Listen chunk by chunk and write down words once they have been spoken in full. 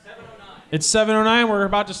It's 7:09. We're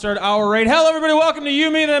about to start hour 8. Hello, everybody. Welcome to You,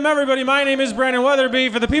 Me, Them, Everybody. My name is Brandon Weatherby.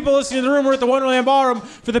 For the people listening in the room, we're at the Wonderland Ballroom.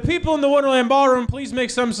 For the people in the Wonderland Ballroom, please make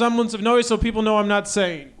some semblance of noise so people know I'm not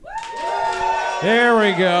sane. There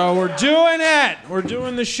we go. We're doing it. We're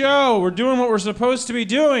doing the show. We're doing what we're supposed to be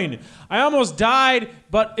doing. I almost died,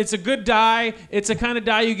 but it's a good die. It's a kind of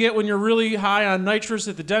die you get when you're really high on nitrous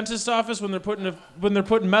at the dentist's office when they're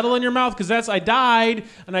putting metal in your mouth, because I died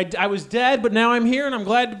and I was dead, but now I'm here and I'm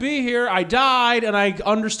glad to be here. I died and I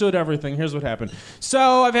understood everything. Here's what happened.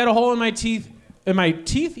 So I've had a hole in my teeth. In my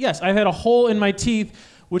teeth? Yes, I've had a hole in my teeth,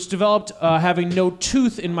 which developed having no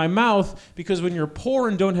tooth in my mouth, because when you're poor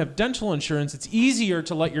and don't have dental insurance, it's easier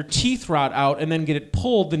to let your teeth rot out and then get it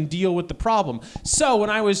pulled than deal with the problem. So when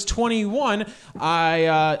I was 21,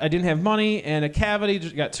 I didn't have money, and a cavity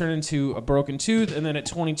got turned into a broken tooth, and then at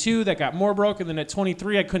 22, that got more broken, then at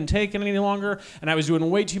 23, I couldn't take it any longer, and I was doing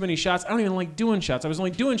way too many shots. I don't even like doing shots. I was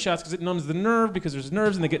only doing shots because it numbs the nerve, because there's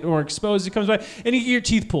nerves, and they get more exposed. It comes by, and you get your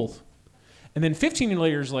teeth pulled. And then 15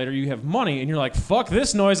 years later, you have money, and you're like, fuck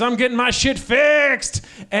this noise, I'm getting my shit fixed.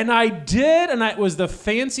 And I did, and it was the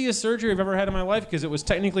fanciest surgery I've ever had in my life, because it was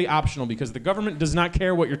technically optional, because the government does not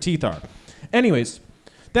care what your teeth are. Anyways,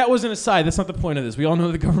 that was an aside. That's not the point of this. We all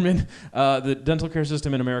know the government, the dental care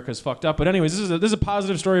system in America is fucked up. But anyways, this is a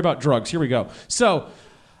positive story about drugs. Here we go. So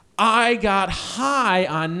I got high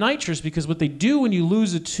on nitrous, because what they do when you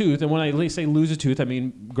lose a tooth, and when I say lose a tooth, I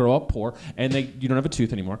mean grow up poor, and you don't have a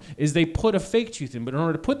tooth anymore, is they put a fake tooth in. But in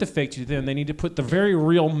order to put the fake tooth in, they need to put the very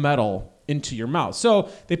real metal into your mouth. So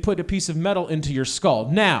they put a piece of metal into your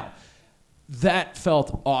skull. Now, that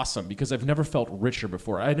felt awesome, because I've never felt richer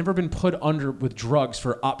before. I'd never been put under with drugs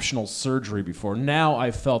for optional surgery before. Now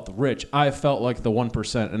I felt rich. I felt like the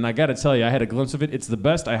 1%. And I got to tell you, I had a glimpse of it. It's the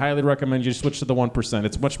best. I highly recommend you switch to the 1%.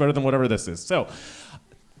 It's much better than whatever this is. So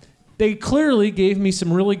they clearly gave me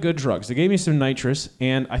some really good drugs. They gave me some nitrous,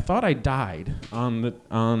 and I thought I died on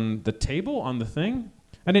the table, on the thing.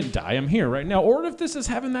 I didn't die. I'm here right now. Or if this is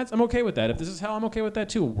heaven, I'm okay with that. If this is hell, I'm okay with that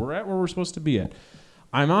too. We're at where we're supposed to be at.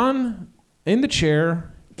 I'm in the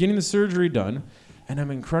chair, getting the surgery done, and I'm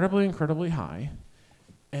incredibly, incredibly high.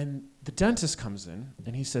 And the dentist comes in,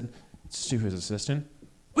 and he said to his assistant,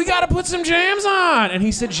 "We got to put some jams on." And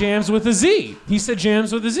he said jams with a Z. He said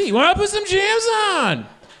jams with a Z. "Why not put some jams on?"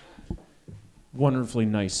 Wonderfully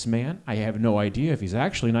nice man. I have no idea if he's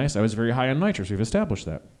actually nice. I was very high on nitrous. We've established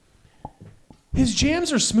that. His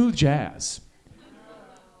jams are smooth jazz.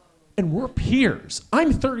 And we're peers.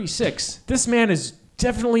 I'm 36. This man is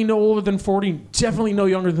definitely no older than 40, definitely no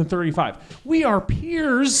younger than 35. We are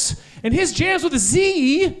peers, and his jams with a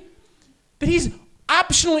Z, that he's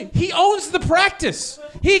optionally, he owns the practice.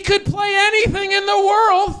 He could play anything in the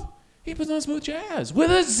world. He puts on smooth jazz with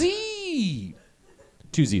a Z.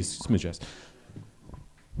 2 Z's, smooth jazz.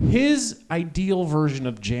 His ideal version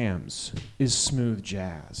of jams is smooth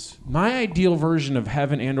jazz. My ideal version of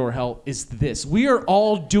heaven and or hell is this. We are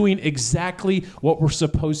all doing exactly what we're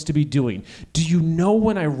supposed to be doing. Do you know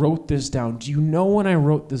when I wrote this down? Do you know when I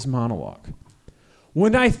wrote this monologue?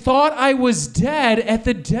 When I thought I was dead at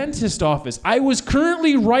the dentist office. I was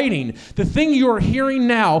currently writing the thing you are hearing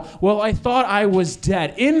now. Well, I thought I was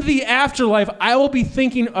dead. In the afterlife, I will be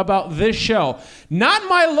thinking about this show. Not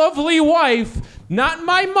my lovely wife, not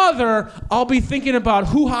my mother. I'll be thinking about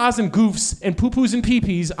hoo-has and goofs and poo-poos and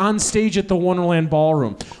pee-pees on stage at the Wonderland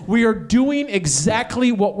Ballroom. We are doing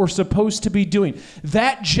exactly what we're supposed to be doing.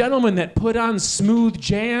 That gentleman that put on smooth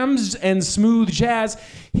jams and smooth jazz,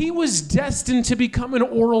 he was destined to become an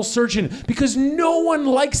oral surgeon, because no one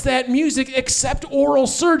likes that music except oral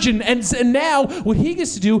surgeon. And now what he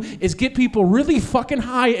gets to do is get people really fucking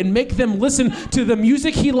high and make them listen to the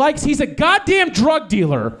music he likes. He's a goddamn drug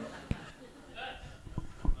dealer.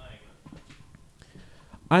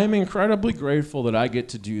 I am incredibly grateful that I get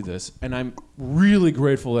to do this, and I'm really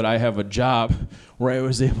grateful that I have a job where I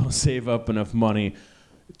was able to save up enough money.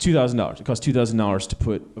 $2,000. It costs $2,000 to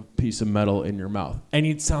put a piece of metal in your mouth. And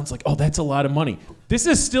it sounds like, oh, that's a lot of money. This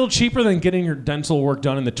is still cheaper than getting your dental work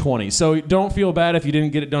done in the 20s. So don't feel bad if you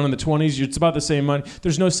didn't get it done in the 20s. It's about the same money.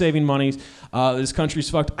 There's no saving money. This country's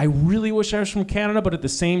fucked. I really wish I was from Canada, but at the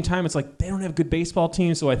same time, it's like they don't have good baseball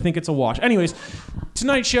teams, so I think it's a wash. Anyways,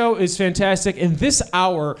 tonight's show is fantastic, and this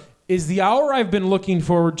hour is the hour I've been looking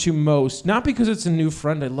forward to most. Not because it's a new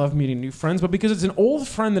friend. I love meeting new friends, but because it's an old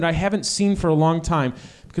friend that I haven't seen for a long time,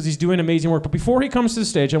 because he's doing amazing work. But before he comes to the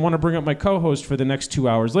stage, I want to bring up my co-host for the next 2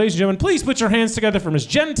 hours. Ladies and gentlemen, please put your hands together for Miss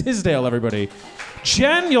Jen Tisdale, everybody.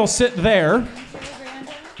 Jen, you'll sit there.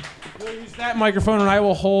 that microphone, and I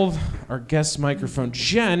will hold our guest's microphone.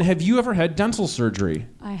 Jen, have you ever had dental surgery?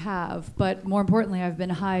 I have, but more importantly, I've been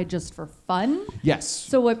high just for fun. Yes.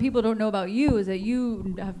 So what people don't know about you is that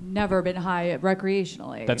you have never been high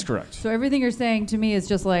recreationally. That's correct. So everything you're saying to me is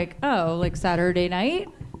just like, oh, like Saturday night?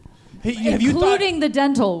 Hey, Including the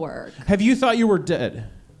dental work. Have you thought you were dead?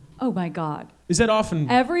 Oh my God. Is that often?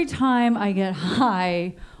 Every time I get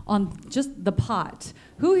high on just the pot.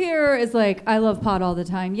 Who here is like, I love pot all the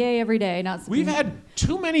time. Yay, every day. We've had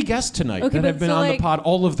too many guests tonight Okay, that have been so on the like- pod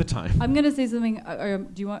all of the time. I'm going to say something. Are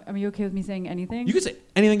you okay with me saying anything? You can say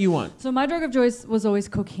anything you want. So my drug of choice was always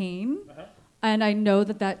cocaine. And I know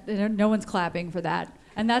that no one's clapping for that.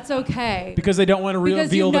 And that's okay. Because they don't want to Because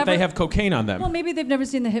reveal you've that they never- have cocaine on them. Well, maybe they've never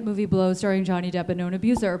seen the hit movie Blow starring Johnny Depp and Known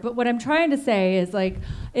Abuser. But what I'm trying to say is like,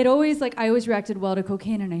 I always reacted well to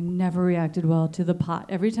cocaine and I never reacted well to the pot.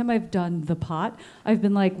 Every time I've done the pot, I've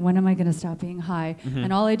been like, when am I going to stop being high?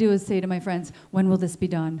 And all I do is say to my friends, when will this be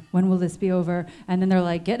done? When will this be over? And then they're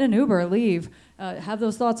like, get an Uber, leave. Have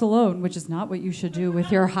those thoughts alone, which is not what you should do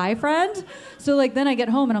with your high friend. So like then I get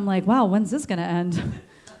home and I'm like, wow, when's this going to end?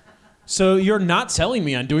 So you're not selling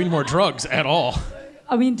me on doing more drugs at all.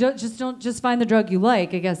 I mean, just find the drug you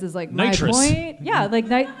like, I guess is like Nitrous. my point.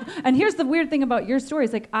 Yeah, and here's the weird thing about your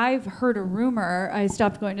stories. Like I've heard a rumor, I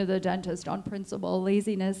stopped going to the dentist on principle,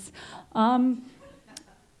 laziness.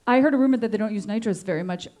 I heard a rumor that they don't use nitrous very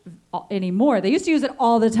much anymore. They used to use it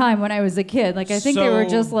all the time when I was a kid. Like I think they were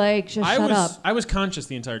just like, shut up. I was conscious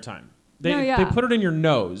the entire time. No, yeah. They put it in your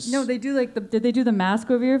nose. No, they do did they do the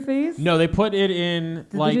mask over your face? No, they put it in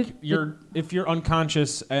do- if you're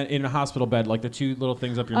unconscious in a hospital bed, like the two little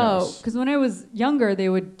things up your Oh, nose. because when I was younger, they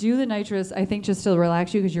would do the nitrous, I think just to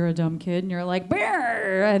relax you because you're a dumb kid and you're like,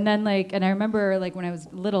 "Brrr!" And then and I remember like when I was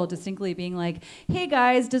little distinctly being like, hey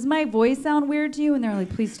guys, does my voice sound weird to you? And they're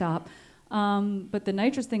like, please stop. But the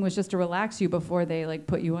nitrous thing was just to relax you before they like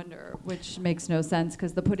put you under, which makes no sense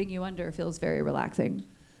because the putting you under feels very relaxing.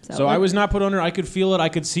 So I was not put under. I could feel it. I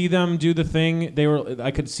could see them do the thing. I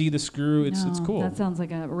could see the screw. It's cool. That sounds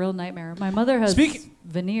like a real nightmare. My mother has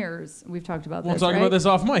veneers. We've talked about We'll this, talk right? about this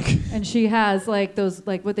off mic. And she has like those,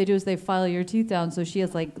 like what they do is they file your teeth down. So she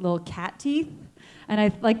has like little cat teeth. And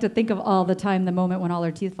I like to think of all the time the moment when all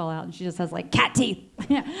her teeth fall out and she just has like cat teeth.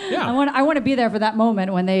 Yeah. I want to be there for that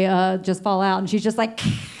moment when they just fall out and she's just like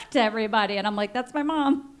to everybody. And I'm like, that's my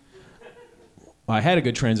mom. I had a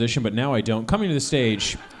good transition, but now I don't. Coming to the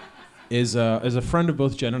stage is a friend of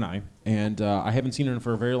both Jen and I haven't seen her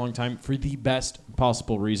for a very long time for the best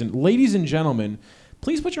possible reason. Ladies and gentlemen,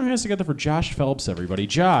 please put your hands together for Josh Phelps, everybody.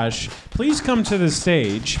 Josh, please come to the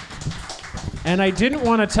stage. And I didn't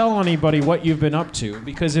want to tell anybody what you've been up to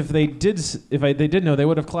because if they did know, they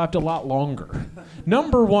would have clapped a lot longer.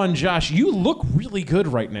 Number one, Josh, you look really good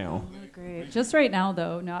right now. Great. Just right now,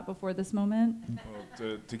 though, not before this moment.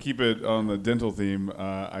 Well, to keep it on the dental theme,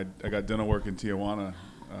 I got dental work in Tijuana.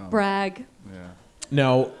 Brag. Yeah.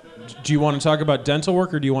 Now, do you want to talk about dental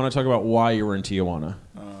work or do you want to talk about why you were in Tijuana?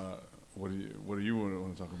 What do you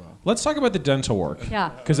want to talk about? Let's talk about the dental work. Yeah.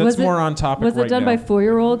 Because that's more on topic right now. Was it done by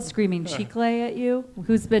 4-year-olds screaming chicle at you?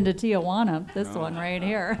 Who's been to Tijuana? This one right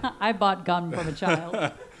here. I bought gum from a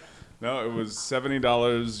child. No, it was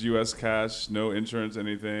 $70 U.S. cash, no insurance,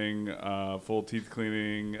 anything, full teeth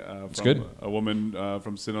cleaning. From good. A woman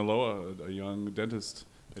from Sinaloa, a young dentist.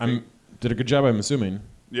 Did a good job, I'm assuming.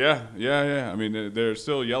 Yeah. I mean, they're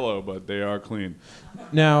still yellow, but they are clean.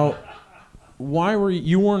 Now, why were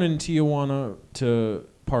you weren't in Tijuana to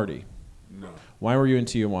party? No. Why were you in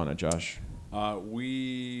Tijuana, Josh?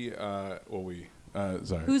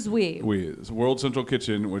 Sorry. Who's we? We. It's World Central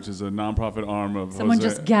Kitchen, which is a nonprofit arm of Someone Jose.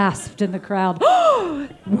 just gasped in the crowd.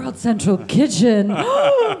 World Central Kitchen.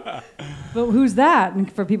 But who's that?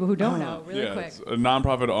 And for people who don't know, really quick. It's a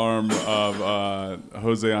nonprofit arm of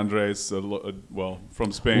Jose Andres,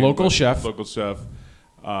 from Spain. Local chef. Local chef.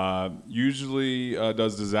 Usually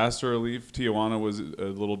does disaster relief. Tijuana was a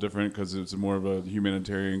little different because it's more of a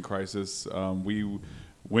humanitarian crisis. We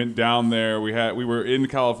went down there. We were in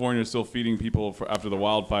California still feeding people after the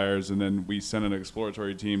wildfires, and then we sent an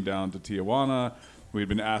exploratory team down to Tijuana. We had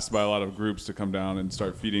been asked by a lot of groups to come down and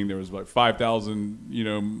start feeding. There was like 5,000,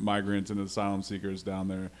 migrants and asylum seekers down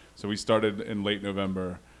there. So we started in late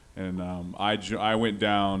November, and I went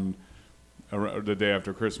down the day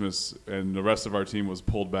after Christmas, and the rest of our team was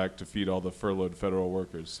pulled back to feed all the furloughed federal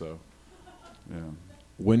workers. So, yeah.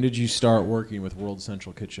 When did you start working with World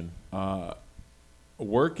Central Kitchen?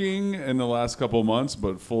 Working in the last couple of months,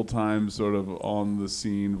 but full-time sort of on the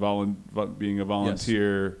scene, being a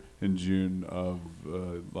volunteer in June of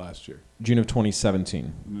last year. June of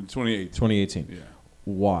 2017. 2018. 2018. Yeah.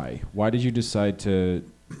 Why? Why did you decide to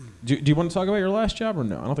Do you want to talk about your last job or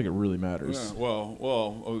no? I don't think it really matters. Yeah,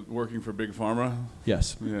 well, working for Big Pharma.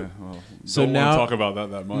 Yes. Yeah. Well, So don't now want to talk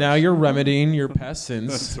about that much. Now you're remedying your past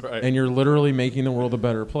sins, That's right. and you're literally making the world a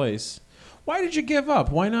better place. Why did you give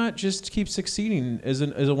up? Why not just keep succeeding as a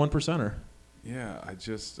 1%er? Yeah, I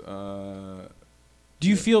just. Do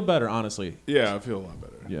you feel better, honestly? Yeah, I feel a lot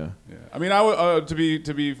better. Yeah. Yeah. I mean,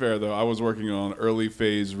 to be fair though, I was working on early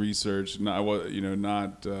phase research. Not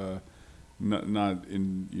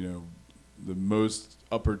in the most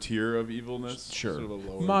upper tier of evilness. Sure. Sort of a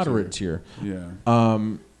lower Moderate tier. Yeah.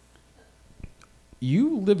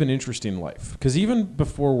 You live an interesting life because even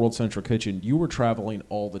before World Central Kitchen, you were traveling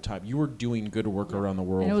all the time. You were doing good work around the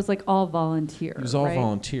world. And it was like all volunteer. It was all right?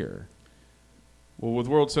 volunteer. Well, with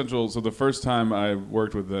World Central, so the first time I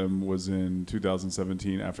worked with them was in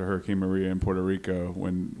 2017 after Hurricane Maria in Puerto Rico,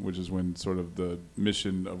 which is when sort of the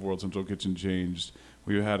mission of World Central Kitchen changed.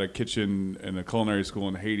 We had a kitchen and a culinary school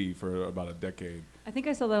in Haiti for about a decade. I think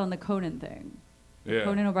I saw that on the Conan thing. Yeah.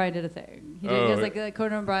 Conan O'Brien did a thing. He Oh, has like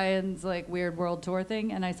Conan O'Brien's like weird world tour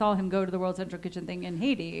thing, and I saw him go to the World Central Kitchen thing in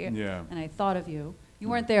Haiti. Yeah. And I thought of you. You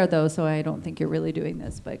weren't there though, so I don't think you're really doing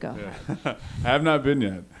this. But go ahead. Yeah. I have not been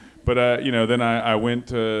yet. But, then I went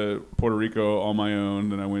to Puerto Rico on my own.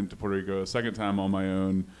 Then I went to Puerto Rico a second time on my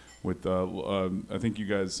own with, I think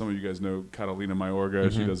some of you guys know Catalina Mayorga.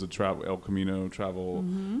 Mm-hmm. She does El Camino travel.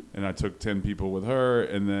 And I took 10 people with her.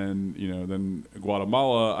 And then, then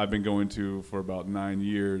Guatemala I've been going to for about 9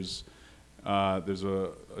 years. There's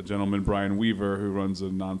a gentleman, Brian Weaver, who runs a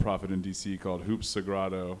nonprofit in D.C. called Hoops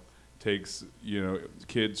Sagrado. Takes,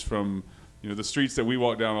 kids from... the streets that we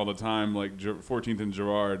walk down all the time, like 14th and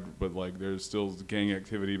Girard, but like there's still gang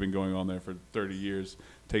activity been going on there for 30 years.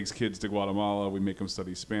 Takes kids to Guatemala. We make them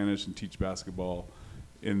study Spanish and teach basketball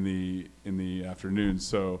in the afternoon.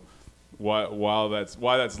 So why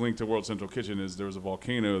that's linked to World Central Kitchen is there was a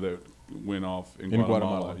volcano that went off in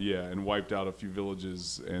Guatemala. Yeah, and wiped out a few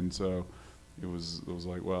villages. And so it was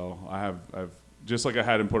like, well, I've just like I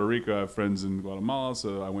had in Puerto Rico, I have friends in Guatemala,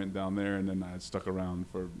 so I went down there, and then I stuck around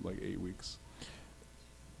for like 8 weeks.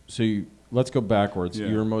 So let's go backwards. Yeah.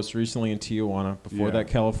 You were most recently in Tijuana. Before Yeah. that,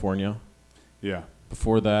 California. Yeah.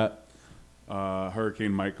 Before that,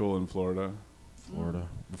 Hurricane Michael in Florida. Florida.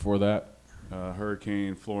 Before that,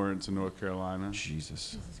 Hurricane Florence in North Carolina.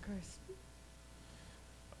 Jesus. Jesus Christ.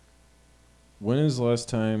 When is the last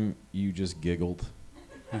time you just giggled?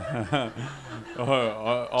 Just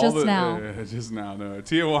now. Just now. No,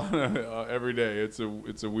 Tijuana every day. It's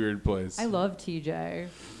a weird place. I love TJ.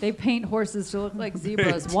 They paint horses to look like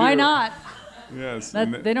zebras. do. Why not? Yes.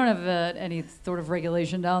 They don't have any sort of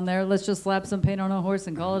regulation down there. Let's just slap some paint on a horse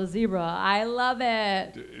and call it a zebra. I love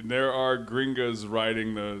it. There are gringos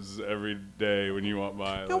riding those every day when you walk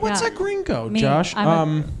by. Now, what's Yeah. a gringo, Me, Josh?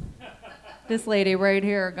 This lady right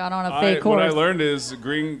here got on a fake what I horse. learned is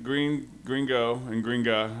gringo and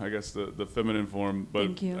gringa, I guess the feminine form, but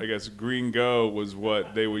Thank you. I guess gringo was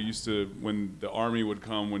what they were used to when the army would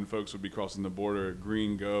come, when folks would be crossing the border.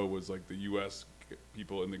 Gringo was like the U.S.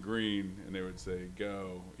 people in the green, and they would say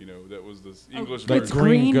go. That was this English like It's version.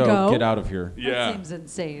 green gringo, go? get out of here. Yeah. That seems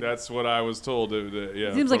insane. That's what I was told.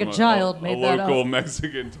 Yeah, Seems like from a child made that local up.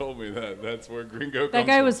 Mexican told me that. That's where gringo comes That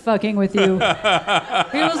guy from. was fucking with you. He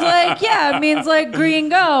was like, yeah, it means like green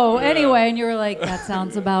go. Anyway, and you were like, that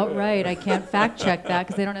sounds about right. I can't fact check that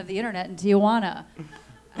because they don't have the internet in Tijuana.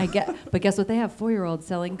 But guess what? They have 4-year-olds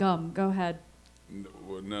selling gum. Go ahead.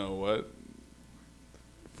 No, what?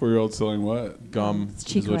 4-year-old selling what? Gum It's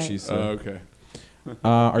is what Chick-fil-A. she said. Okay.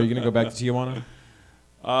 Are you going to go back to Tijuana?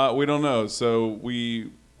 We don't know. So we're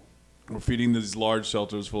feeding these large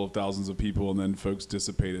shelters full of thousands of people, and then folks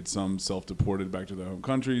dissipated. Some self-deported back to their home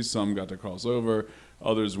countries. Some got to cross over.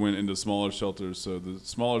 Others went into smaller shelters. So the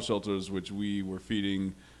smaller shelters, which we were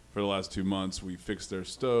feeding for the last 2 months, we fixed their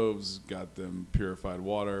stoves, got them purified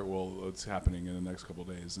water. Well, it's happening in the next couple of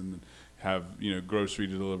days, and have grocery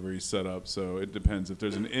delivery set up. So it depends. If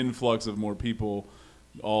there's an influx of more people,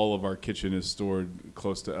 all of our kitchen is stored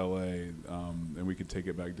close to LA, and we could take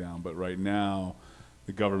it back down. But right now,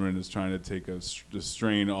 the government is trying to take the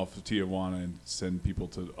strain off of Tijuana and send people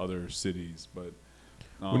to other cities. But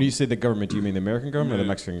When you say the government, do you mean the American government or the yeah,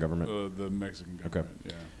 Mexican government? The Mexican government.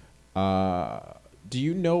 Okay. Yeah. Do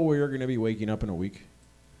you know where you're going to be waking up in a week?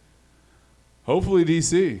 Hopefully,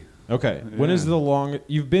 DC. Okay. When is Yeah. the long...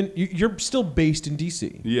 You're still based in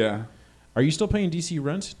D.C. Yeah. Are you still paying D.C.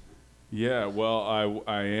 rent? Yeah. Well,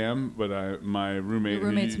 I am, but my roommate. Your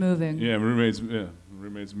roommate's moving. Yeah, roommate's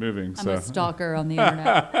moving. I'm so. a stalker on the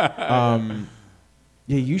internet.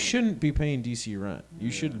 Yeah, you shouldn't be paying D.C. rent.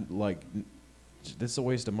 You should, this is a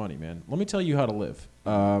waste of money, man. Let me tell you how to live.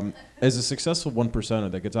 As a successful 1%er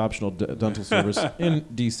that gets optional dental service in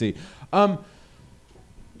DC.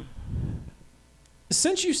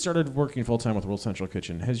 Since you started working full-time with World Central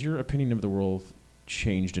Kitchen, has your opinion of the world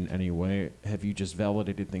changed in any way? Have you just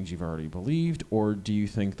validated things you've already believed, or do you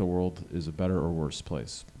think the world is a better or worse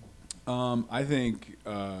place? I think,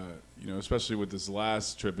 especially with this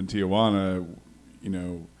last trip in Tijuana,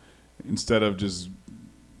 instead of just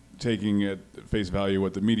taking at face value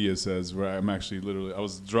what the media says, where I'm actually I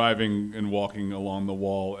was driving and walking along the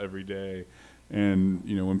wall every day. And,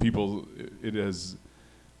 when people,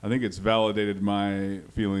 I think it's validated my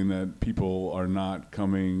feeling that people are not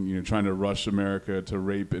coming, trying to rush America to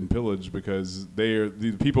rape and pillage, because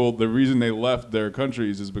the reason they left their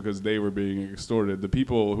countries is because they were being extorted. The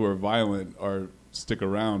people who are violent stick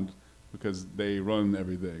around because they run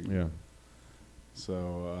everything. Yeah.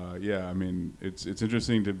 So, it's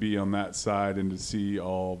interesting to be on that side and to see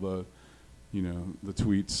all the, the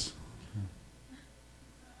tweets.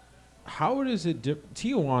 How does it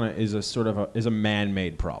Tijuana is a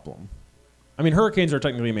man-made problem. I mean, hurricanes are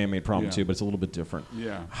technically a man-made problem too, but it's a little bit different.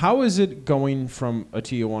 Yeah. How is it going from a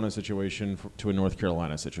Tijuana situation to a North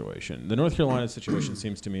Carolina situation? The North Carolina situation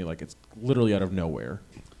seems to me like it's literally out of nowhere.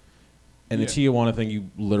 And the Tijuana thing, you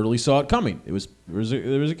literally saw it coming. There was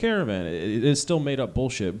a caravan. It is still made up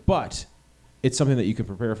bullshit, but it's something that you can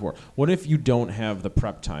prepare for. What if you don't have the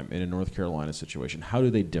prep time in a North Carolina situation? How do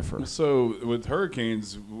they differ? So with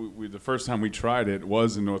hurricanes, the first time we tried it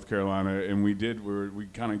was in North Carolina, and we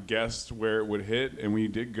kind of guessed where it would hit, and we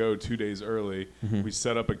did go 2 days early. Mm-hmm. We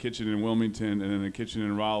set up a kitchen in Wilmington and then a kitchen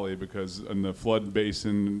in Raleigh, because in the flood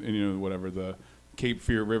basin and the Cape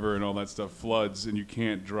Fear River and all that stuff floods, and you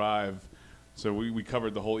can't drive. So we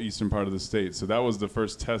covered the whole eastern part of the state. So that was the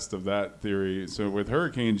first test of that theory. So with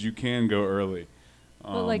hurricanes, you can go early.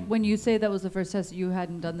 But when you say that was the first test, you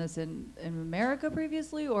hadn't done this in America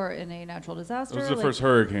previously, or in a natural disaster? It was the first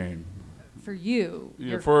hurricane. For you?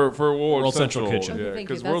 Yeah, for World Central Central Kitchen. Okay, thank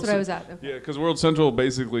you. That's what I was at. Okay. Yeah, because World Central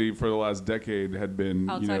basically for the last decade had been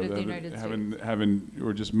outside of the United States,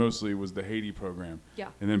 or just mostly was the Haiti program. Yeah.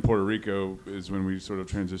 And then Puerto Rico is when we sort of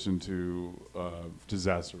transitioned to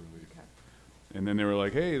disaster relief. And then they were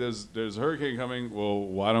like, hey, there's a hurricane coming. Well,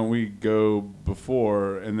 why don't we go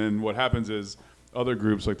before? And then what happens is other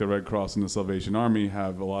groups like the Red Cross and the Salvation Army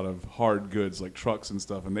have a lot of hard goods like trucks and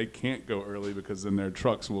stuff, and they can't go early because then their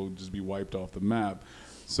trucks will just be wiped off the map.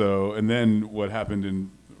 So, and then what happened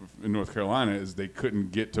in North Carolina is they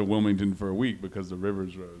couldn't get to Wilmington for a week because the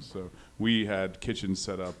rivers rose. So we had kitchens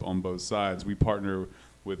set up on both sides. We partner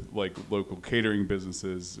with like local catering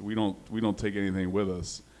businesses. We don't take anything with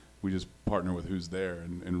us. We just partner with who's there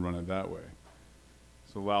and run it that way.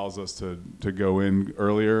 So it allows us to go in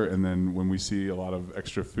earlier, and then when we see a lot of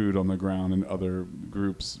extra food on the ground in other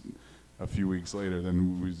groups a few weeks later,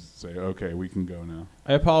 then we say, okay, we can go now.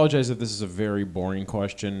 I apologize if this is a very boring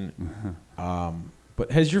question,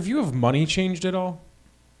 but has your view of money changed at all?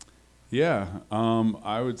 Yeah,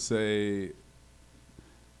 I would say,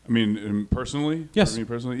 personally? Yes. For me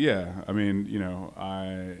personally, yeah.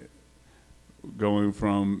 Going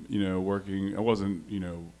from, working, I wasn't,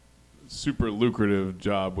 super lucrative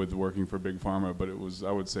job with working for Big Pharma, but it was,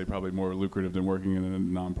 I would say, probably more lucrative than working in a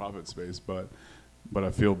nonprofit space, but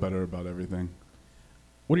I feel better about everything.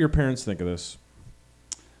 What do your parents think of this?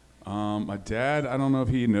 My dad, I don't know if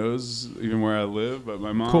he knows even where I live, but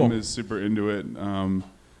my mom is super into it.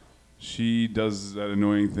 She does that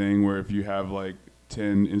annoying thing where if you have like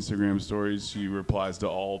 10 Instagram stories, she replies to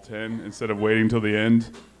all 10 instead of waiting till the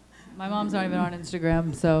end. My mom's not even on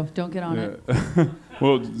Instagram, so don't get on it.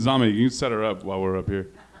 Well, Zami, you can set her up while we're up here.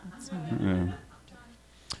 Yeah.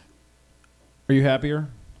 Are you happier?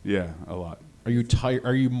 Yeah, a lot. Are you tired?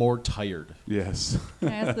 Are you more tired? Yes. Can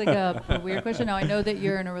I ask like a weird question? Now I know that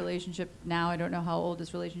you're in a relationship now. I don't know how old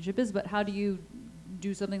this relationship is, but how do you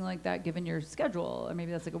do something like that given your schedule? Or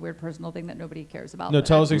maybe that's like a weird personal thing that nobody cares about. No,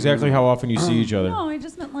 tell us exactly how often you see each other. No, I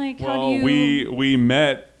just meant like how do you... we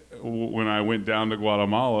met when I went down to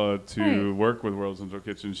Guatemala to work with World Central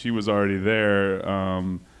Kitchen. She was already there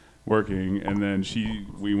working, and then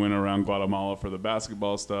we went around Guatemala for the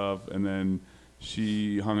basketball stuff, and then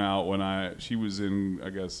she hung out when she was in,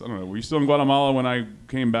 I guess, I don't know, were you still in Guatemala when I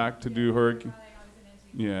came back to do Hurricane?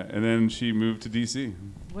 Yeah, and then she moved to DC.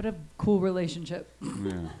 What a cool relationship.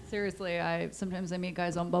 Yeah. Seriously, sometimes I meet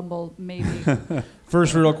guys on Bumble, maybe.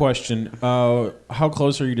 First real question, how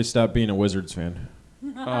close are you to stop being a Wizards fan?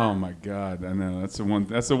 Oh my God, I know that's the one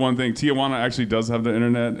thing. Tijuana actually does have the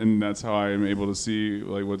internet, and that's how I am able to see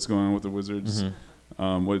like what's going on with the Wizards. Mm-hmm.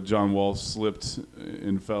 What John Wall slipped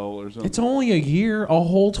and fell or something. It's only a year, a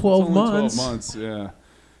whole 12 It's only months. 12 months,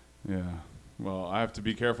 yeah. Well, I have to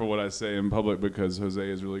be careful what I say in public because Jose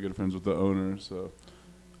is really good friends with the owner, so.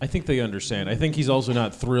 I think they understand. I think he's also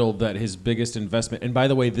not thrilled that his biggest investment, and by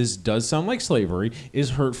the way, this does sound like slavery,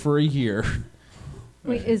 is hurt for a year.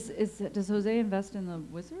 Wait, does Jose invest in the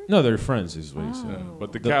Wizards? No, they're friends, is what he said. Yeah.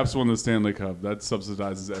 But the Caps won the Stanley Cup. That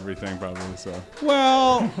subsidizes everything, probably. So.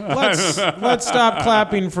 Well, let's stop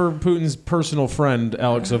clapping for Putin's personal friend,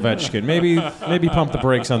 Alex Ovechkin. Maybe pump the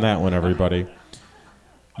brakes on that one, everybody.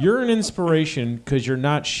 You're an inspiration because you're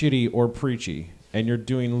not shitty or preachy, and you're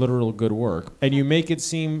doing literal good work. And you make it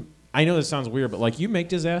seem, I know this sounds weird, but like you make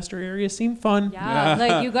disaster areas seem fun. Yeah,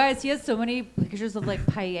 like you guys, he has so many pictures of like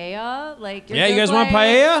paella. Like you're Yeah, you just guys want like-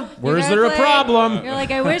 paella? you Where's guys there a like- problem? You're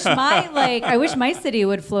like, I wish my city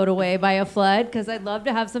would float away by a flood because I'd love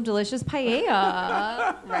to have some delicious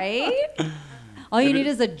paella, right? All you need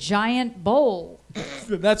is a giant bowl.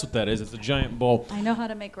 That's what that is. It's a giant bowl. I know how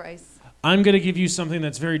to make rice. I'm going to give you something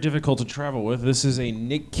that's very difficult to travel with. This is a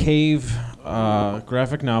Nick Cave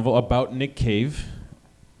graphic novel about Nick Cave.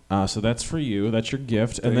 So that's for you. That's your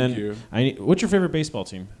gift. And Thank then you. What's your favorite baseball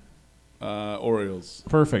team? Orioles.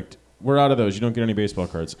 Perfect. We're out of those. You don't get any baseball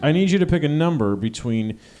cards. I need you to pick a number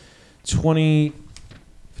between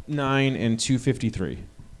 29 and 253.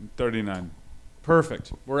 39.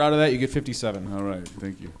 Perfect. We're out of that. You get 57. All right.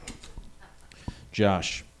 Thank you.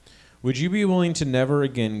 Josh, would you be willing to never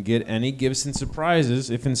again get any gifts and surprises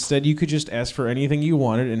if instead you could just ask for anything you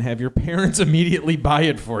wanted and have your parents immediately buy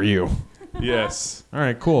it for you? Yes. All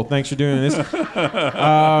right, cool. Thanks for doing this.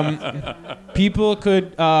 People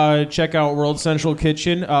could check out World Central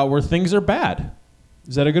Kitchen where things are bad.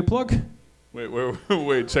 Is that a good plug?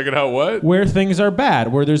 Wait. Check it out. What? Where things are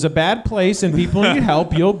bad, where there's a bad place and people need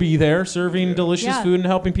help, you'll be there serving delicious Yeah. food and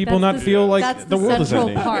helping people That's not the- feel like that's the world is central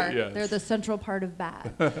ending. part. Yes. They're the central part of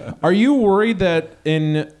bad. Are you worried that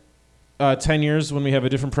in 10 years when we have a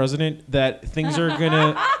different president that things are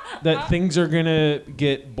gonna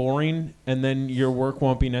get boring and then your work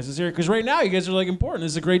won't be necessary? Because right now you guys are like important.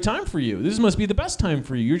 This is a great time for you. This must be the best time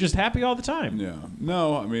for you. You're just happy all the time. Yeah.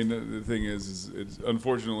 No, I mean, the thing is it's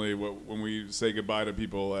unfortunately when we say goodbye to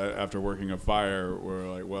people after working a fire, we're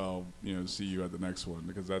like, well, see you at the next one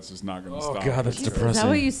because that's just not going to stop. Oh, God, that's Is depressing. that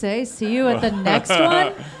what you say? See you at the next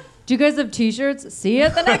one? Do you guys have T-shirts? See you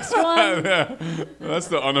at the next one. That's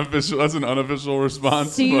an unofficial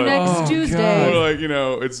response. See you but next Tuesday. We're like,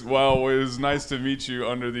 it's while it was nice to meet you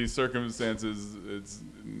under these circumstances, it's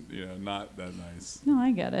not that nice. No,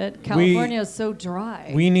 I get it. California is so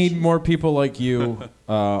dry. We need more people like you.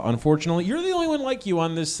 Unfortunately, you're the only one like you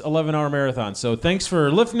on this 11-hour marathon. So thanks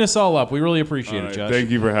for lifting us all up. We really appreciate All it, right, Josh.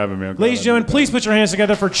 thank you for having me. I'm glad Ladies and I gentlemen, did that. please put your hands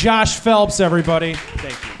together for Josh Phelps, everybody.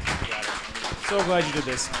 Thank you. You got it. So glad you did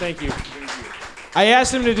this. Thank you. I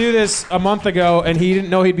asked him to do this a month ago, and he didn't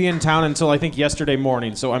know he'd be in town until I think yesterday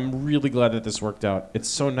morning. So I'm really glad that this worked out. It's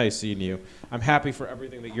so nice seeing you. I'm happy for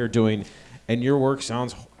everything that you're doing, and your work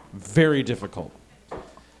sounds very difficult.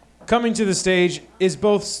 Coming to the stage is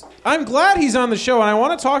both. I'm glad he's on the show, and I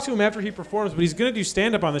want to talk to him after he performs, but he's going to do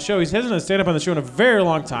stand-up on the show. He hasn't done stand-up on the show in a very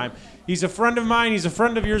long time. He's a friend of mine. He's a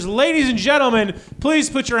friend of yours. Ladies and gentlemen, please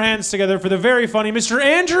put your hands together for the very funny Mr.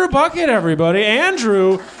 Andrew Bucket, everybody.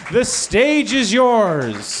 Andrew, the stage is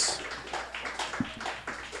yours.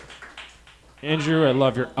 Andrew, I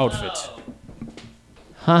love your outfit.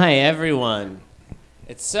 Hi, everyone.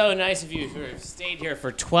 It's so nice of you who have stayed here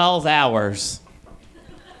for 12 hours.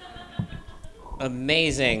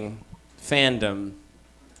 Amazing fandom.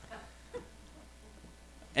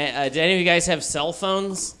 Do any of you guys have cell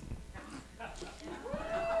phones?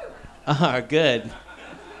 Good.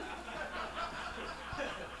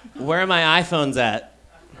 Where are my iPhones at?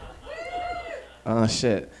 Oh,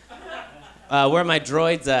 shit. Where are my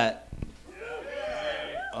droids at?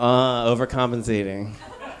 Overcompensating.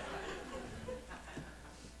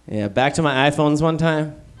 Yeah, back to my iPhones one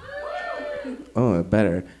time. Oh,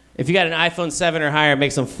 better. If you got an iPhone 7 or higher,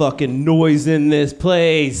 make some fucking noise in this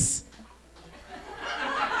place.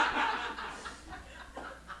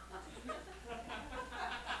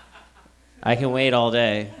 I can wait all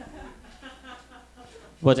day.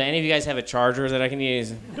 Well, do any of you guys have a charger that I can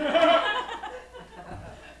use?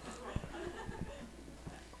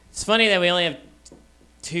 It's funny that we only have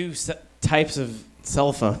two types of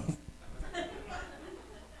cell phone.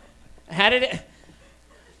 How did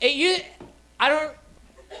I don't.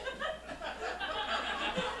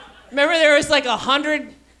 Remember there was like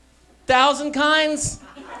 100,000 kinds?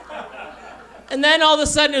 And then all of a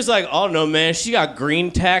sudden it was like, oh no, man, she got green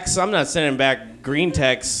text. I'm not sending back green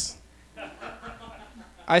text.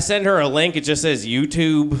 I send her a link. It just says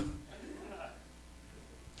YouTube.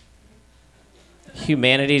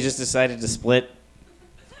 Humanity just decided to split.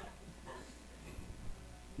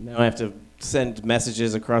 Now I have to send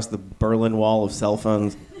messages across the Berlin Wall of cell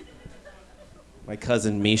phones. My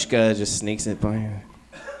cousin Mishka just sneaks it by.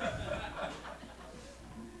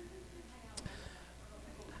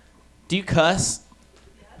 Do you cuss?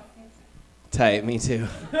 Tight, me too.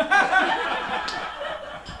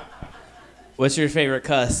 What's your favorite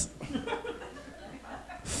cuss?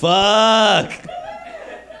 Fuck.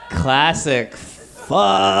 Classic.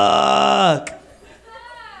 Fuck.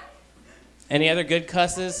 Any other good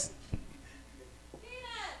cusses?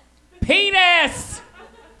 Penis!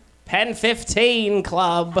 Pen 15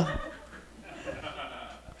 Club.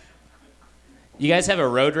 You guys have a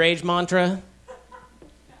road rage mantra?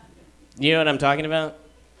 You know what I'm talking about?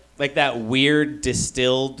 Like that weird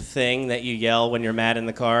distilled thing that you yell when you're mad in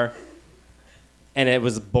the car. And it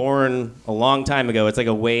was born a long time ago. It's like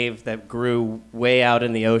a wave that grew way out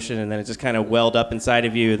in the ocean, and then it just kind of welled up inside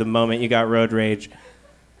of you the moment you got road rage.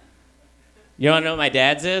 You want to know what my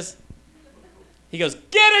dad's is? He goes,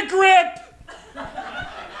 "Get a grip!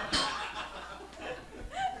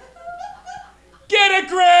 Get a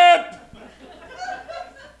grip!"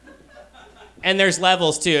 And there's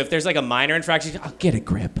levels, too. If there's like a minor infraction, I'll get a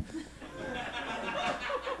grip.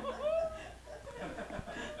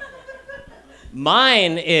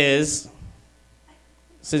 Mine is,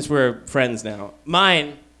 since we're friends now,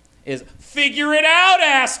 mine is, "Figure it out,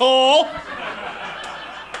 asshole!"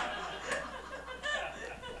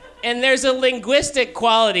 And there's a linguistic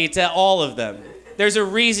quality to all of them. There's a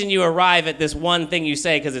reason you arrive at this one thing you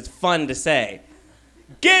say because it's fun to say.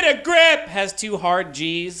 Get a grip has 2 hard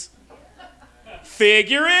G's.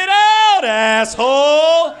 Figure it out,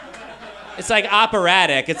 asshole! It's like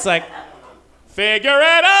operatic. It's like, figure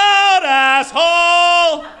it out,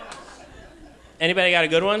 asshole! Anybody got a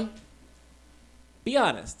good one? Be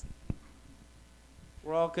honest.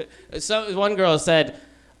 We're all good. So one girl said,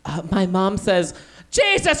 my mom says,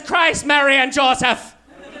 "Jesus Christ, Mary and Joseph!"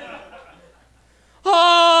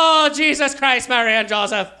 Oh, Jesus Christ, Mary and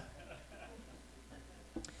Joseph.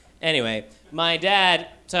 Anyway, my dad,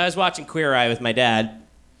 so I was watching Queer Eye with my dad,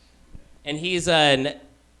 and he's an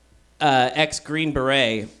ex-Green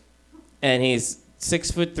Beret, and he's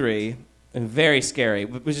 6'3" and very scary,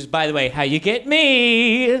 which is, by the way, how you get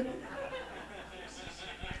me.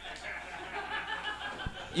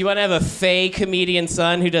 You want to have a fey comedian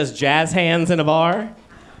son who does jazz hands in a bar?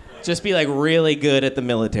 Just be like really good at the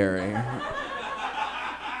military.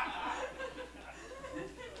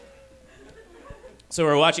 So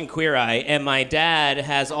we're watching Queer Eye, and my dad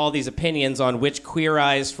has all these opinions on which queer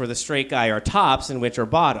eyes for the straight guy are tops and which are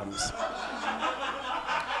bottoms.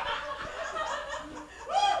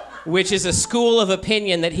 Which is a school of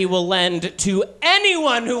opinion that he will lend to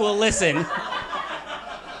anyone who will listen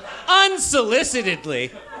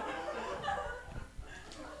unsolicitedly.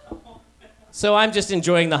 So I'm just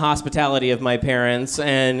enjoying the hospitality of my parents,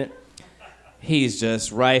 and he's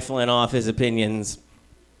just rifling off his opinions.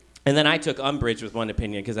 And then I took umbrage with one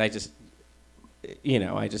opinion because I just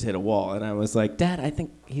hit a wall, and I was like, "Dad, I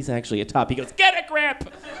think he's actually a top." He goes, "Get a grip!"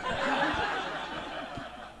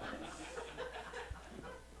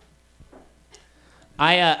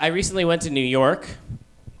 I recently went to New York.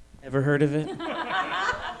 Ever heard of it?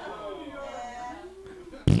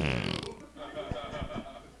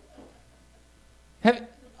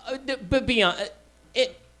 But beyond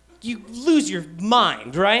it, you lose your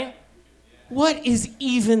mind, right? What is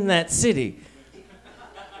even that city?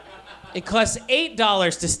 It costs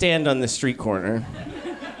 $8 to stand on the street corner.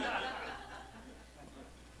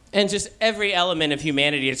 And just every element of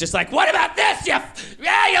humanity is just like, what about this? Yeah,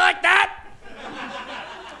 you like that?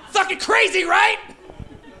 Fucking crazy, right?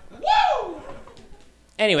 Woo!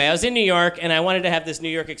 Anyway, I was in New York, and I wanted to have this New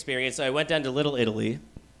York experience, so I went down to Little Italy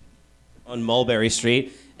on Mulberry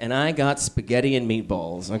Street, and I got spaghetti and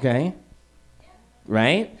meatballs, okay?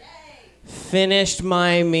 Right? Finished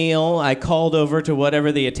my meal. I called over to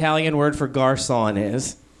whatever the Italian word for garçon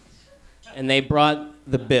is, and they brought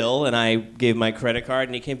the bill, and I gave my credit card,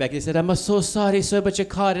 and he came back and he said, "I'm so sorry, sir, but your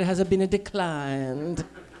card has been declined."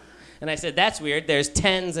 And I said, "That's weird. There's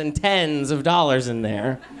tens and tens of dollars in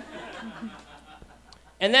there."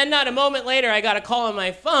 And then not a moment later, I got a call on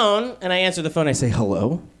my phone, and I answer the phone. I say,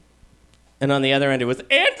 "Hello?" And on the other end, it was,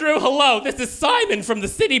 "Andrew, hello. This is Simon from the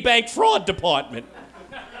Citibank Fraud Department."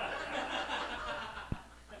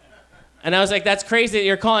 And I was like, "That's crazy that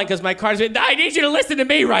you're calling because my card's been..." "I need you to listen to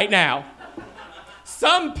me right now.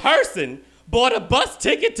 Some person bought a bus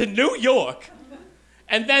ticket to New York,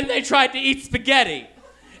 and then they tried to eat spaghetti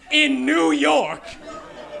in New York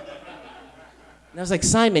And I was like,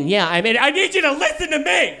 Simon, yeah, I need you to listen to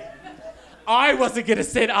me. I wasn't going to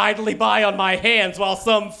sit idly by on my hands while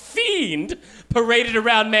some fiend paraded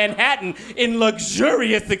around Manhattan in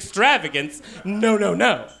luxurious extravagance. No, no,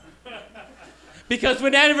 no. Because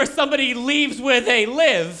whenever somebody leaves where they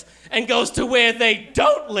live and goes to where they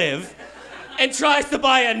don't live and tries to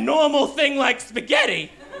buy a normal thing like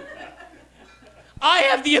spaghetti, I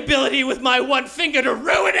have the ability with my one finger to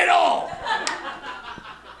ruin it all.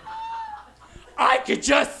 I could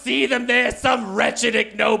just see them there, some wretched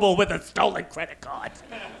ignoble with a stolen credit card,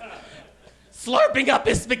 slurping up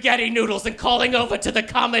his spaghetti noodles and calling over to the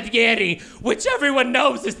cameriere, which everyone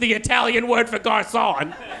knows is the Italian word for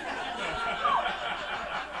garçon.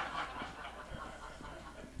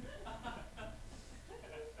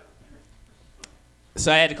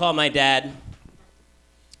 So I had to call my dad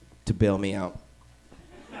to bail me out.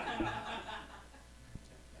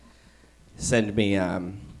 Send me,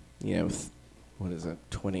 what is it,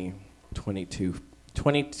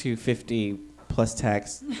 2250 plus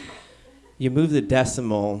tax. You move the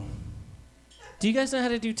decimal. Do you guys know how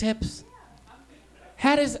to do tips?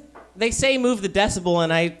 They say move the decibel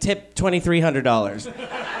and I tip $2,300.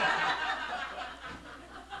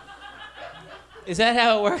 Is that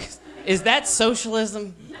how it works? Is that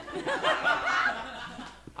socialism?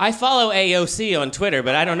 I follow AOC on Twitter,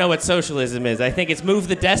 but I don't know what socialism is. I think it's move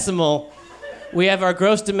the decimal. We have our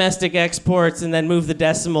gross domestic exports and then move the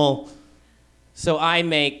decimal. So I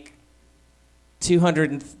make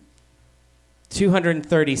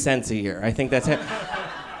 230 cents a year. I think that's it.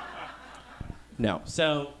 No.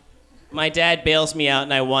 So my dad bails me out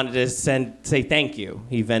and I wanted to say thank you.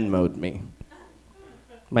 He Venmo'd me.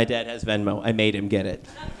 My dad has Venmo. I made him get it.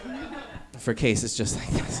 For cases just like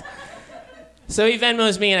this. So he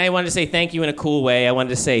Venmos me, and I wanted to say thank you in a cool way. I wanted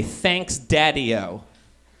to say, thanks, Daddy-O.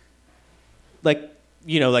 Like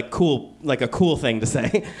cool, like a cool thing to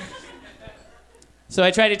say. So I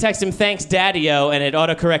tried to text him, thanks, Daddy-O, and it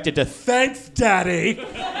auto-corrected to, thanks, Daddy.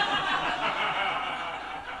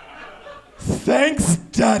 Thanks,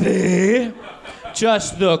 Daddy.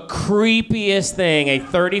 Just the creepiest thing a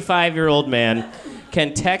 35-year-old man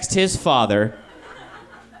can text his father,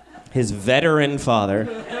 his veteran father.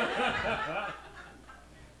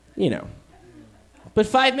 You know. But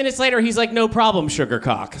 5 minutes later, he's like, no problem, sugar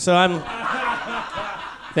cock. So I'm...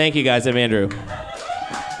 Thank you, guys. I'm Andrew.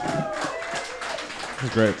 That was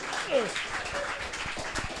great.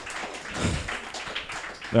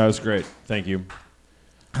 That was great. Thank you.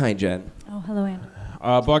 Hi, Jen. Oh, hello, Andy.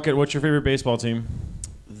 Bucket, what's your favorite baseball team?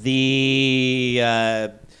 The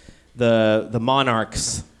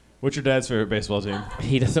Monarchs. What's your dad's favorite baseball team?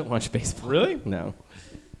 He doesn't watch baseball. Really? No.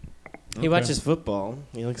 Okay. He watches football.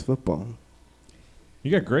 He likes football.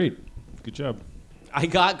 You got great. Good job. I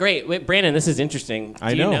got great. Wait, Brandon, this is interesting.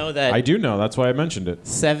 I Do you know that I do know. That's why I mentioned it.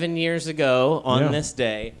 7 years ago on Yeah. this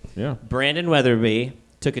day, Yeah. Brandon Weatherby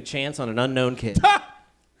took a chance on an unknown kid.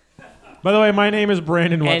 By the way, my name is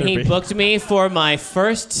Brandon And Weatherby. he booked me for my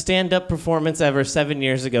first stand-up performance ever 7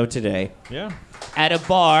 years ago today Yeah. at a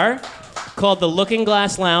bar called the Looking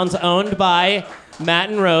Glass Lounge, owned by Matt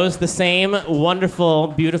and Rose, the same wonderful,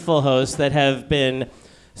 beautiful hosts that have been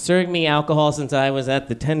serving me alcohol since I was at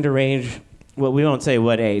the tender age. Well, we won't say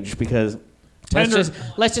what age because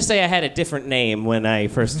let's just say I had a different name when I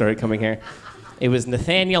first started coming here. It was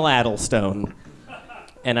Nathaniel Addlestone,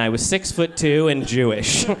 and I was 6'2" and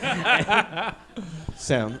Jewish.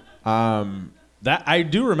 So, That I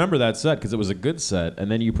do remember that set because it was a good set, and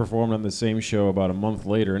then you performed on the same show about a month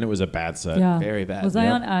later, and it was a bad set. Yeah. Very bad. Was I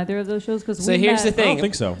Yep. on either of those shows? Because So here's the I thing. don't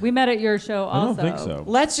think so. We met at your show I also. don't think so.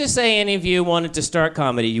 Let's just say any of you wanted to start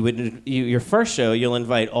comedy. Your first show, you'll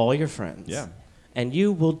invite all your friends. Yeah. And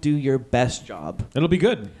you will do your best job. It'll be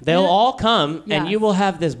good. They'll Yeah. all come, and Yes. you will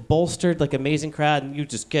have this bolstered, like, amazing crowd, and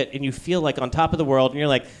you feel like on top of the world, and you're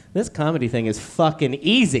like, this comedy thing is fucking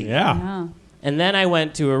easy. Yeah. Yeah. And then I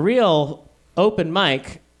went to a real open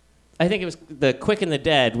mic. I think it was the Quick and the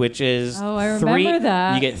Dead, which is Oh, I remember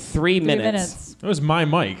that. You get 3 3 minutes. minutes. It was my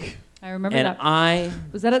mic. I remember And that.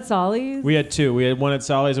 Was that at Solly's? We had two. We had one at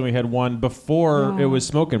Sally's, and we had one before Oh. it was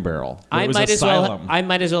Smoke and Barrel. I It was might Asylum. I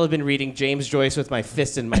might as well have been reading James Joyce with my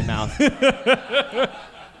fist in my mouth.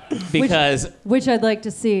 Because Which I'd like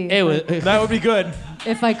to see. it was That would be good.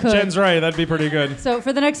 if I could. Jen's right. That'd be pretty good. So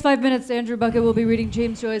for the next 5 minutes, Andrew Bucket will be reading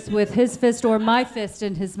James Joyce with his fist or my fist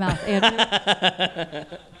in his mouth. Andrew.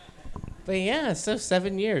 But yeah, so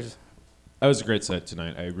 7 years. That was a great set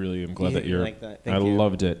tonight. I really am glad You that you're. like that. Thank I you.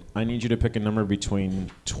 loved it. I need you to pick a number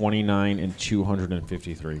between 29 and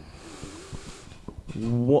 253.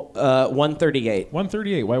 138.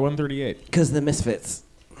 138. Why 138? Because the Misfits.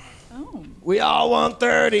 Oh. We all want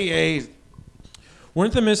 38.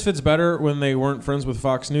 Weren't the Misfits better when they weren't friends with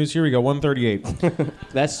Fox News? Here we go, 138.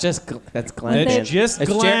 That's Glenn. It's man. just It's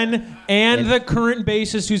Glenn and the current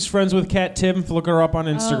bassist who's friends with Kat Tim. Look her up on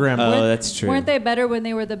Instagram. Oh, that's true. Weren't they better when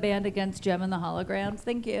they were the band against Gem and the Holograms?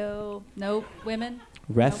 Thank you. Nope. Women?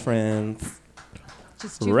 Reference.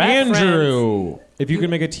 Just two. Andrew, if you could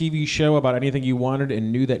make a TV show about anything you wanted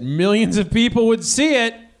and knew that millions of people would see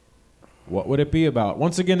it, what would it be about?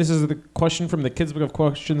 Once again, this is the question from the Kids Book of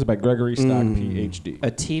Questions by Gregory Stock, PhD. A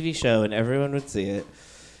TV show and everyone would see it.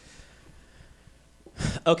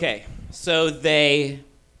 Okay, so the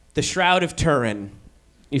Shroud of Turin.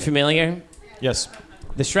 You familiar? Yes.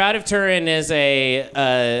 The Shroud of Turin is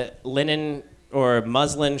a linen or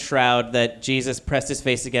muslin shroud that Jesus pressed his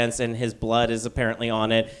face against, and his blood is apparently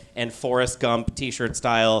on it. And Forrest Gump T-shirt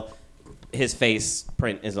style, his face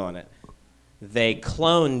print is on it. They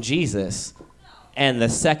clone Jesus, and the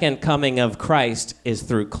second coming of Christ is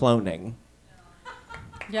through cloning.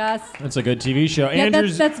 Yes. That's a good TV show. Yeah,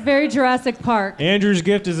 Andrew's, that's very Jurassic Park. Andrew's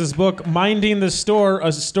gift is this book, Minding the Store,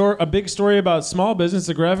 a big story about small business,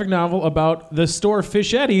 a graphic novel about the store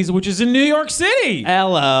Fischetti's, which is in New York City.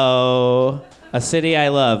 Hello, a city I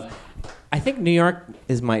love. I think New York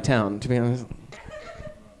is my town, to be honest.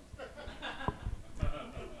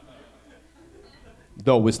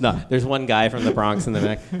 No, it's not. There's one guy from the Bronx in the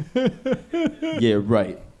back. Yeah,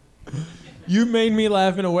 right. You made me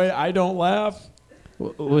laugh in a way I don't laugh.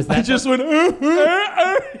 Was that I just went,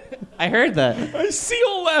 I heard that. I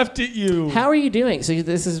seal laughed at you. How are you doing? So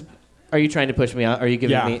this is... Are you trying to push me out? Are you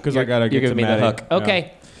giving Yeah, me... 'cause I gotta you're get giving to me the Maddie. hook. Yeah.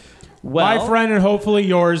 Okay. Well... My friend and hopefully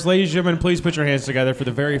yours. Ladies and gentlemen, please put your hands together for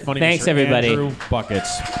the very funny Thanks, Mr. everybody. Andrew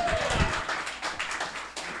Buckets.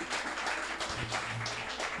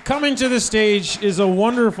 Coming to the stage is a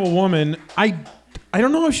wonderful woman. I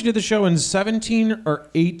don't know if she did the show in 17 or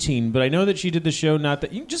 18, but I know that she did the show not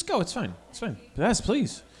that... You can just go. It's fine. It's fine. Yes,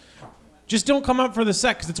 please. Just don't come up for the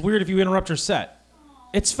set because it's weird if you interrupt her set.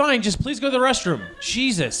 It's fine. Just please go to the restroom.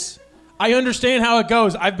 Jesus. I understand how it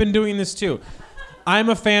goes. I've been doing this too. I'm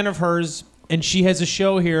a fan of hers, and she has a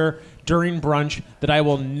show here during brunch that I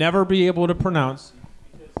will never be able to pronounce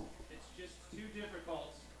because it's just too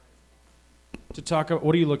difficult to talk about.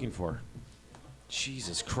 What are you looking for?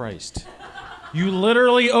 Jesus Christ. You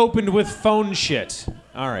literally opened with phone shit.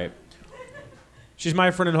 All right. She's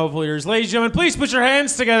my friend and hopefully yours. Ladies and gentlemen, please put your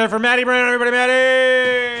hands together for Maddie Brown. Everybody,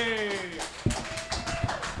 Maddie!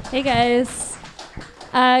 Hey guys.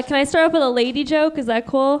 Can I start off with a lady joke? Is that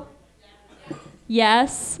cool?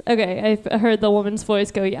 Yes. Okay, I heard the woman's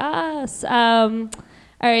voice go, yes. All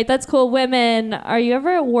right, that's cool. Women, are you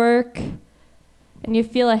ever at work and you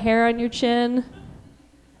feel a hair on your chin?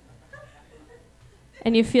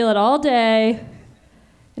 And you feel it all day.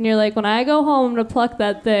 And you're like, when I go home, I'm going to pluck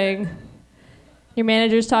that thing. Your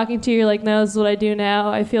manager's talking to you, you're like, no, this is what I do now.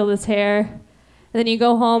 I feel this hair. And then you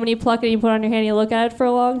go home and you pluck it and you put it on your hand and you look at it for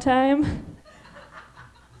a long time.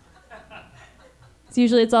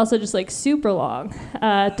 It's also just like super long,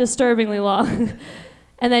 disturbingly long.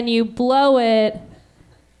 And then you blow it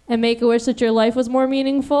and make a wish that your life was more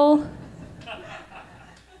meaningful.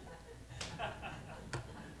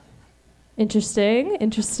 Interesting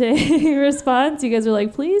response. You guys are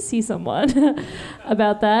like, please see someone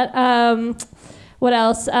about that. What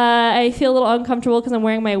else? I feel a little uncomfortable because I'm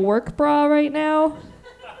wearing my work bra right now.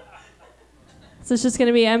 So it's just going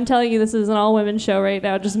to be, I'm telling you, this is an all-women show right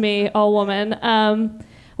now, just me, all woman. A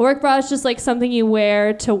work bra is just like something you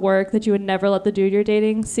wear to work that you would never let the dude you're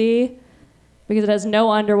dating see because it has no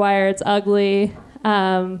underwire, it's ugly.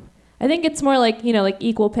 I think it's more like, like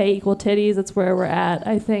equal pay, equal titties. That's where we're at,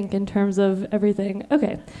 I think, in terms of everything.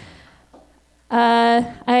 Okay.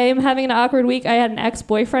 I'm having an awkward week. I had an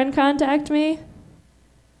ex-boyfriend contact me.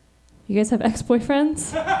 You guys have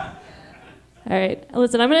ex-boyfriends? All right.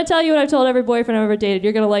 Listen, I'm going to tell you what I've told every boyfriend I've ever dated.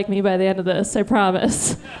 You're going to like me by the end of this, I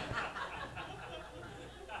promise.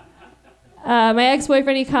 My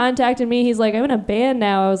ex-boyfriend, he contacted me. He's like, I'm in a band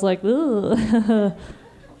now. I was like, ugh.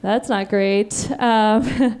 That's not great.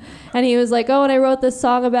 And he was like, oh, and I wrote this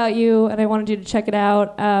song about you, and I wanted you to check it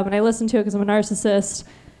out. And I listened to it because I'm a narcissist.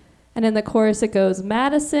 And in the chorus, it goes,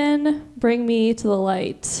 Madison, bring me to the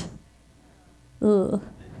light. Ugh.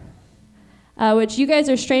 Which you guys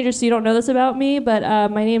are strangers, so you don't know this about me, but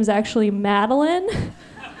my name's actually Madeline,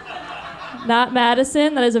 not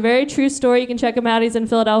Madison. That is a very true story. You can check him out. He's in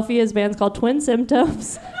Philadelphia. His band's called Twin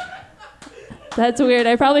Symptoms. That's weird.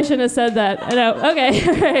 I probably shouldn't have said that. I know. Okay,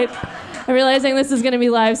 all right. I'm realizing this is going to be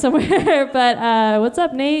live somewhere, but what's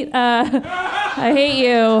up, Nate? I hate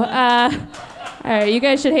you. All right, you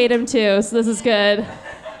guys should hate him too, so this is good.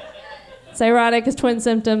 It's ironic because twin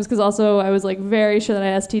symptoms, because also I was like very sure that I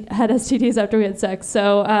had STDs after we had sex.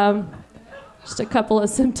 So just a couple of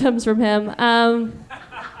symptoms from him.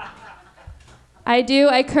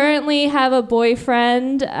 I currently have a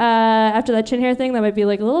boyfriend after that chin hair thing. That might be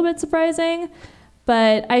like a little bit surprising.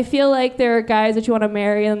 But I feel like there are guys that you want to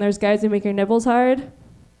marry and there's guys who make your nipples hard.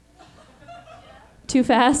 Too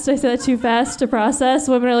fast? I said that too fast to process.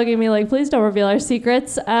 Women are looking at me like, please don't reveal our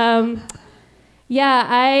secrets. Yeah,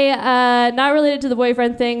 I not related to the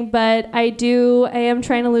boyfriend thing, but I am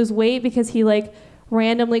trying to lose weight because he like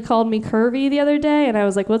randomly called me curvy the other day, and I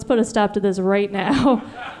was like, let's put a stop to this right now.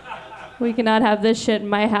 We cannot have this shit in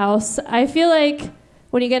my house. I feel like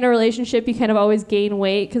when you get in a relationship, you kind of always gain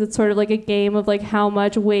weight because it's sort of like a game of like how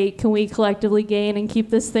much weight can we collectively gain and keep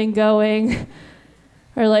this thing going.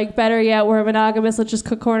 Or like better yet, we're monogamous, let's just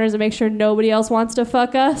cut corners and make sure nobody else wants to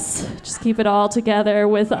fuck us. Just keep it all together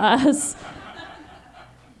with us.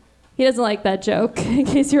 He doesn't like that joke, in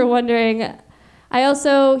case you were wondering.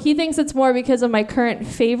 He thinks it's more because of my current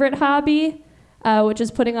favorite hobby, which is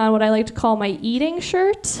putting on what I like to call my eating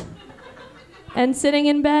shirt and sitting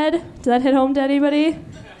in bed. Did that hit home to anybody?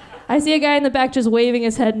 I see a guy in the back just waving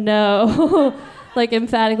his head no, like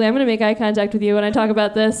emphatically. I'm gonna make eye contact with you when I talk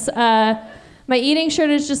about this. My eating shirt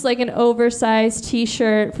is just like an oversized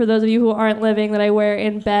t-shirt, for those of you who aren't living, that I wear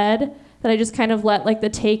in bed, that I just kind of let like the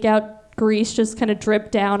takeout grease just kind of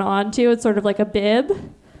drip down onto. It's sort of like a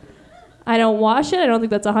bib. I don't wash it. I don't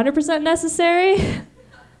think that's 100% necessary.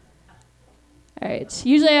 All right.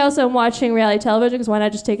 Usually I also am watching reality television, because why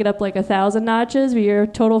not just take it up like 1,000 notches, be your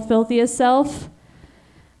total filthiest self.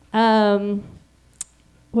 What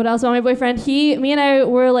else about my boyfriend? Me and I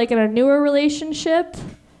were like in a newer relationship,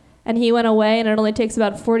 and he went away, and it only takes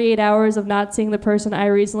about 48 hours of not seeing the person I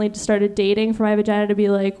recently started dating for my vagina to be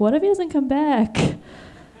like, what if he doesn't come back?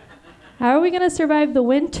 How are we going to survive the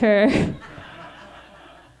winter?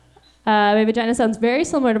 My vagina sounds very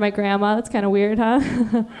similar to my grandma. That's kind of weird, huh?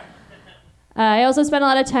 I also spend a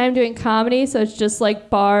lot of time doing comedy, so it's just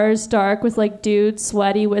like bars, dark, with like dudes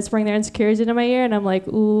sweaty whispering their insecurities into my ear, and I'm like,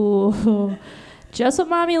 ooh, just what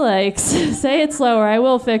mommy likes. Say it slower, I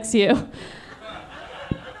will fix you.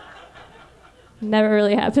 Never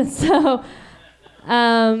really happens. So,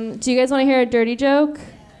 do you guys want to hear a dirty joke?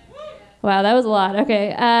 Wow, that was a lot.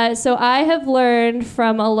 Okay, so I have learned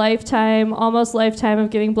from almost lifetime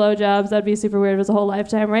of giving blowjobs. That'd be super weird if it was a whole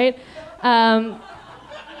lifetime, right?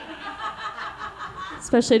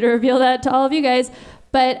 Especially to reveal that to all of you guys.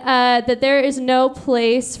 But that there is no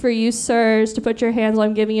place for you sirs to put your hands while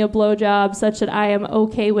I'm giving you a blowjob such that I am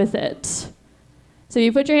okay with it. So if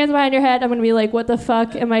you put your hands behind your head, I'm going to be like, what the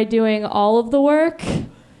fuck am I doing all of the work?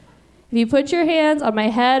 If you put your hands on my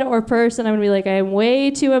head or person, I'm going to be like, I am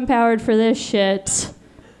way too empowered for this shit.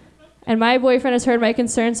 And my boyfriend has heard my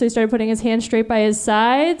concerns, so he started putting his hands straight by his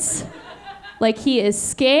sides. Like he is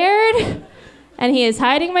scared. And he is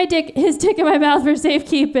hiding his dick in my mouth for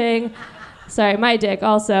safekeeping. Sorry, my dick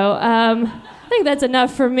also. I think that's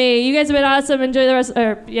enough for me. You guys have been awesome. Enjoy the rest.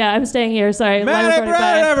 I'm staying here. Sorry. Maddie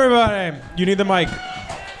Brown, everybody. You need the mic.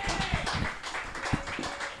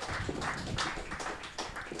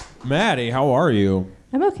 Maddie, how are you?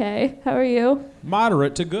 I'm okay. How are you?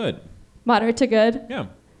 Moderate to good. Moderate to good? Yeah.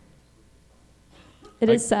 It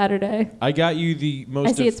is Saturday. I got you the most...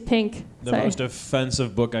 I see it's pink. The most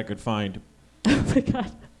offensive book I could find. Oh my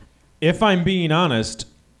God. If I'm being honest,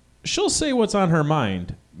 she'll say what's on her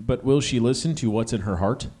mind, but will she listen to what's in her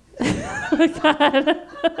heart? Oh my God.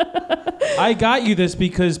 I got you this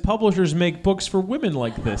because publishers make books for women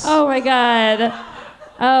like this. Oh my God.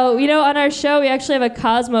 Oh, on our show, we actually have a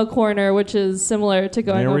Cosmo Corner, which is similar to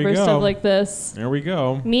going over stuff like this. There we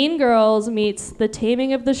go. Mean Girls meets The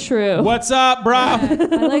Taming of the Shrew. What's up, bro? I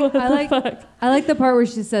like the part where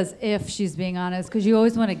she says if she's being honest, because you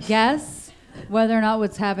always want to guess whether or not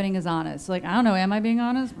what's happening is honest. Like, I don't know, am I being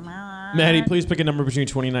honest? Maddie, please pick a number between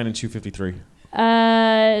 29 and 253.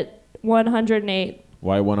 108.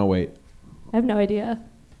 Why 108? I have no idea.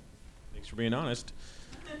 Thanks for being honest.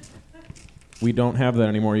 We don't have that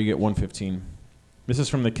anymore. You get 115. This is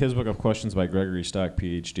from the Kids Book of Questions by Gregory Stock,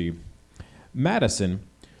 PhD. Madison,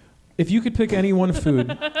 if you could pick any one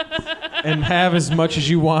food and have as much as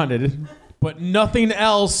you wanted, but nothing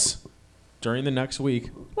else during the next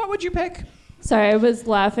week, what would you pick? Sorry, I was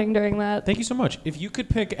laughing during that. Thank you so much. If you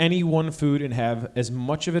could pick any one food and have as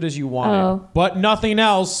much of it as you wanted, but nothing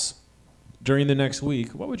else during the next week,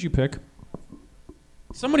 what would you pick?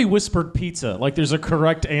 Somebody whispered pizza, like there's a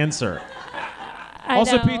correct answer.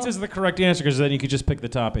 Also, pizza is the correct answer because then you could just pick the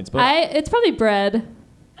toppings. But it's probably bread.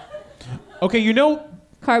 Okay,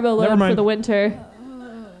 Carbo load for the winter.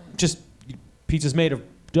 Just pizza's made of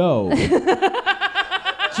dough.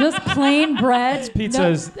 Just plain bread.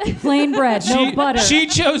 Pizzas. No, plain bread. No butter. She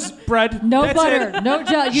chose bread. no That's butter. it. No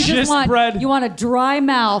gel. You just want bread. You want a dry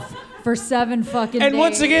mouth for 7 fucking And days.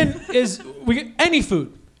 once again, we get any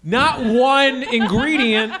food, not one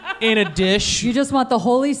ingredient in a dish. You just want the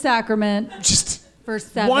Holy Sacrament Just for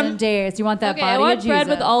 7 One- days. You want that Okay, body I of want Jesus. bread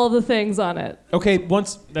with all of the things on it. okay.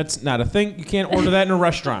 Once that's not a thing. You can't order that in a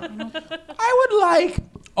restaurant. I would like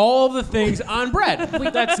all the things on bread.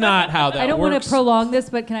 That's not how that I don't works. want to prolong this,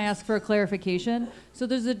 but can I ask for a clarification? So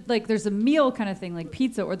there's a meal kind of thing like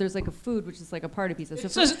pizza, or there's like a food which is like a part of pizza.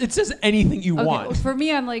 So It says anything you okay, want. for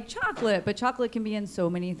me, I'm like chocolate, but chocolate can be in so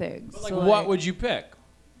many things. Like, So, what would you pick?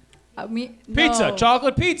 Pizza, no.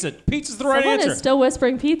 chocolate pizza. Pizza's the right Someone answer. is still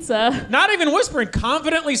whispering pizza. Not even whispering,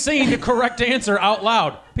 confidently saying the correct answer out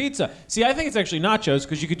loud. Pizza. See, I think it's actually nachos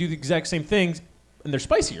because you could do the exact same things, and they're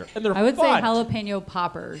spicier and they're I would fun. say jalapeno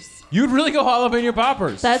poppers You'd really go jalapeno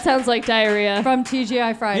poppers. That sounds like diarrhea. from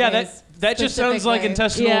TGI Fridays. Yeah, that just sounds like specifically.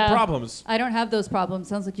 intestinal Yeah. problems. I don't have those problems.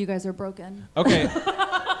 Sounds like you guys are broken. Okay.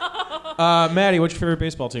 Maddie, what's your favorite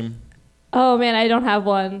baseball team? Oh man, I don't have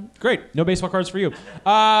one. Great. No baseball cards for you.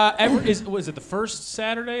 Was it the first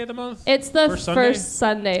Saturday of the month? It's the First first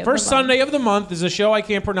Sunday? Sunday. Of First the month. Sunday of the month is a show I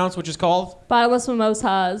can't pronounce, which is called Bottomless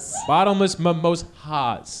Mimosas. Bottomless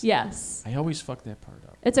Mimosas. Yes. I always fuck that part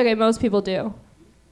up. It's okay. Most people do.